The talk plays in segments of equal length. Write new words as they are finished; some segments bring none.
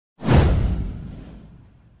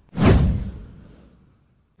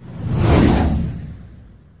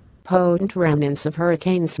potent remnants of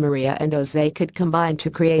Hurricanes Maria and Jose could combine to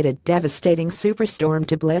create a devastating superstorm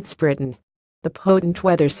to blitz Britain. The potent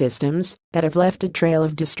weather systems that have left a trail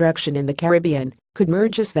of destruction in the Caribbean could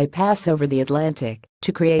merge as they pass over the Atlantic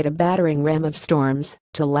to create a battering ram of storms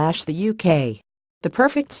to lash the UK. The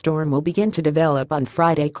perfect storm will begin to develop on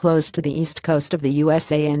Friday close to the east coast of the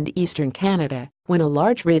USA and eastern Canada, when a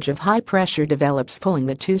large ridge of high pressure develops, pulling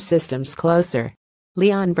the two systems closer.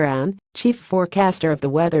 Leon Brown, chief forecaster of the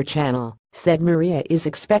Weather Channel, said Maria is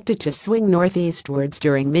expected to swing northeastwards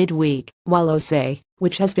during midweek, while Jose,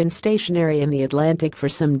 which has been stationary in the Atlantic for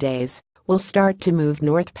some days, will start to move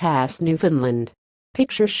north past Newfoundland.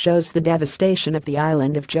 Picture shows the devastation of the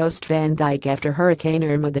island of Jost Van Dyke after Hurricane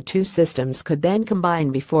Irma. The two systems could then combine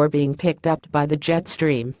before being picked up by the jet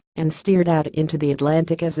stream and steered out into the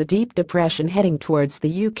Atlantic as a deep depression heading towards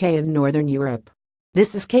the UK and northern Europe.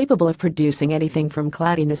 This is capable of producing anything from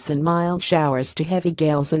cloudiness and mild showers to heavy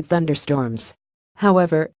gales and thunderstorms.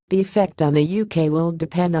 However, the effect on the UK will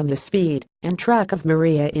depend on the speed and track of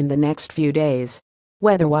Maria in the next few days.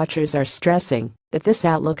 Weather watchers are stressing that this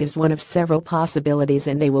outlook is one of several possibilities,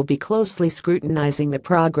 and they will be closely scrutinizing the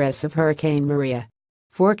progress of Hurricane Maria.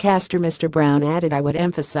 Forecaster Mr. Brown added, "I would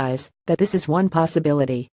emphasize that this is one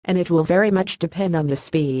possibility, and it will very much depend on the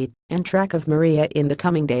speed and track of Maria in the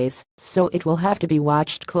coming days, so it will have to be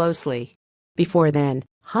watched closely." Before then,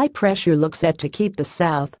 high pressure looks set to keep the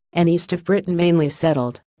south and east of Britain mainly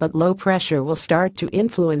settled, but low pressure will start to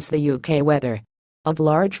influence the UK weather. A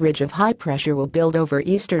large ridge of high pressure will build over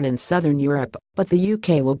eastern and southern Europe, but the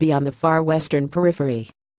UK will be on the far western periphery.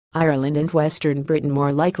 Ireland and western Britain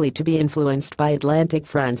more likely to be influenced by Atlantic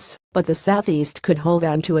fronts, but the southeast could hold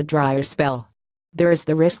on to a drier spell. There is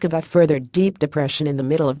the risk of a further deep depression in the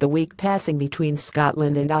middle of the week passing between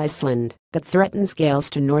Scotland and Iceland that threatens gales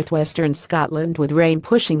to northwestern Scotland, with rain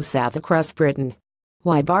pushing south across Britain.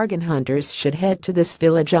 Why bargain hunters should head to this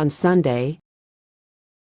village on Sunday.